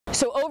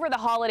So over the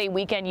holiday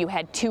weekend, you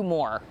had two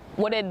more.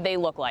 What did they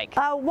look like?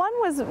 One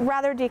was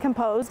rather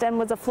decomposed and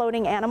was a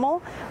floating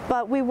animal,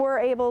 but we were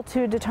able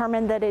to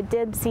determine that it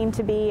did seem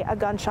to be a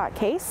gunshot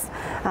case.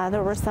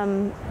 There was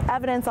some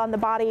evidence on the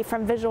body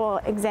from visual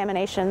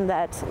examination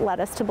that led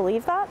us to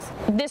believe that.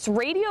 This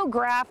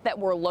radiograph that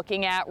we're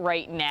looking at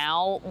right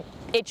now,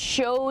 it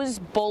shows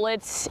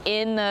bullets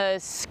in the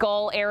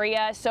skull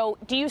area. So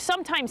do you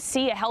sometimes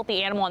see a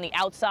healthy animal on the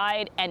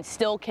outside and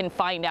still can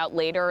find out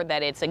later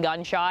that it's a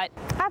gunshot?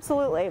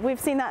 Absolutely. We've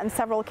seen that in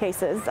several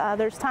cases.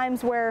 There's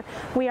times where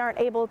we aren't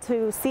able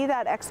to see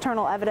that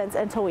external evidence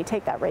until we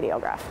take that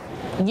radiograph.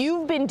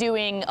 You've been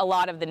doing a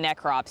lot of the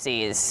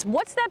necropsies.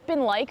 What's that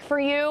been like for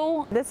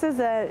you? This is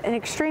an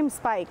extreme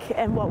spike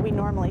in what we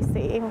normally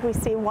see. We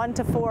see 1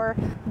 to 4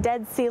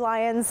 dead sea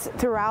lions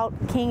throughout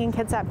King and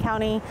Kitsap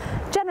County,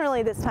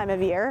 generally this time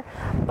of year,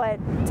 but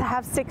to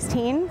have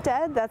 16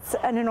 dead, that's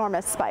an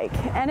enormous spike.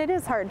 And it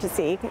is hard to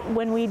see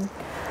when we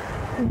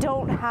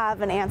don't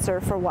have an answer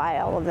for why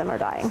all of them are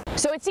dying.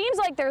 So it seems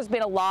like there's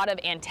been a lot of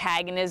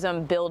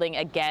antagonism building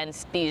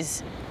against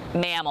these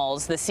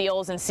mammals, the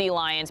seals and sea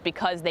lions,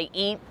 because they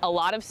eat a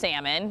lot of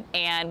salmon,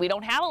 and we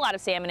don't have a lot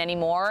of salmon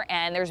anymore,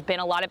 and there's been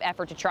a lot of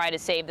effort to try to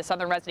save the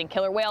southern resident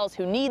killer whales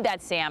who need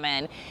that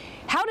salmon.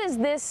 How does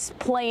this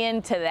play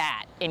into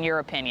that, in your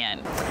opinion?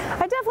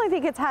 I definitely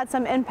think it's had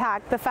some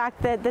impact, the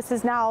fact that this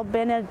has now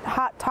been a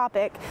hot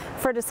topic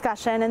for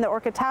discussion, and the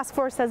Orca Task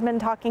Force has been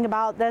talking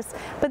about this,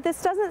 but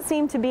this doesn't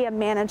seem to be a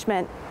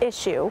management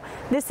issue.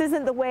 This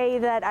isn't the way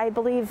that I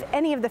believe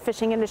any of the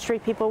fishing industry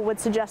people would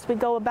suggest we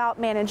go about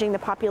managing the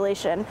population.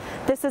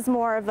 This is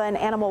more of an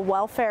animal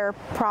welfare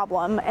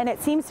problem, and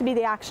it seems to be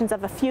the actions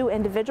of a few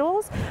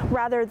individuals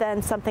rather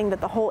than something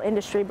that the whole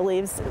industry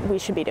believes we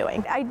should be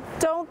doing. I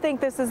don't think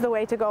this is the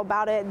way to go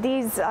about it.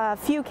 These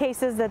few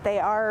cases that they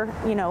are,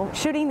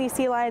 shooting these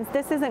sea lions,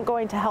 this isn't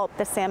going to help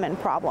the salmon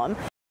problem.